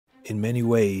In many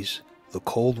ways, the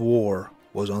Cold War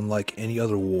was unlike any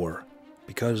other war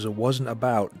because it wasn't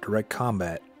about direct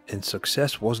combat and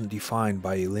success wasn't defined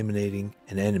by eliminating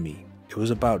an enemy. It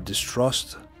was about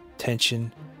distrust,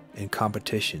 tension, and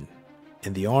competition,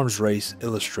 and the arms race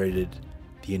illustrated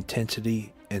the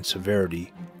intensity and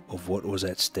severity of what was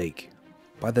at stake.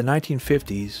 By the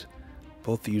 1950s,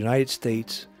 both the United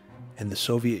States and the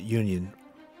Soviet Union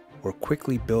were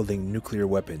quickly building nuclear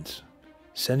weapons,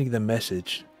 sending the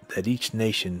message that each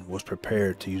nation was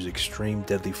prepared to use extreme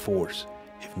deadly force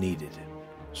if needed.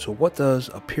 So what does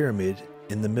a pyramid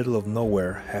in the middle of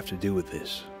nowhere have to do with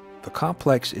this? The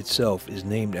complex itself is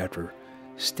named after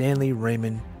Stanley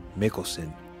Raymond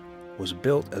Mickelsen, was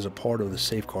built as a part of the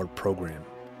Safeguard program,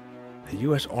 a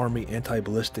U.S. Army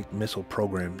anti-ballistic missile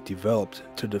program developed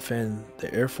to defend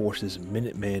the Air Force's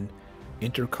Minuteman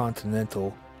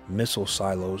intercontinental missile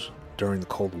silos during the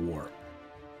Cold War.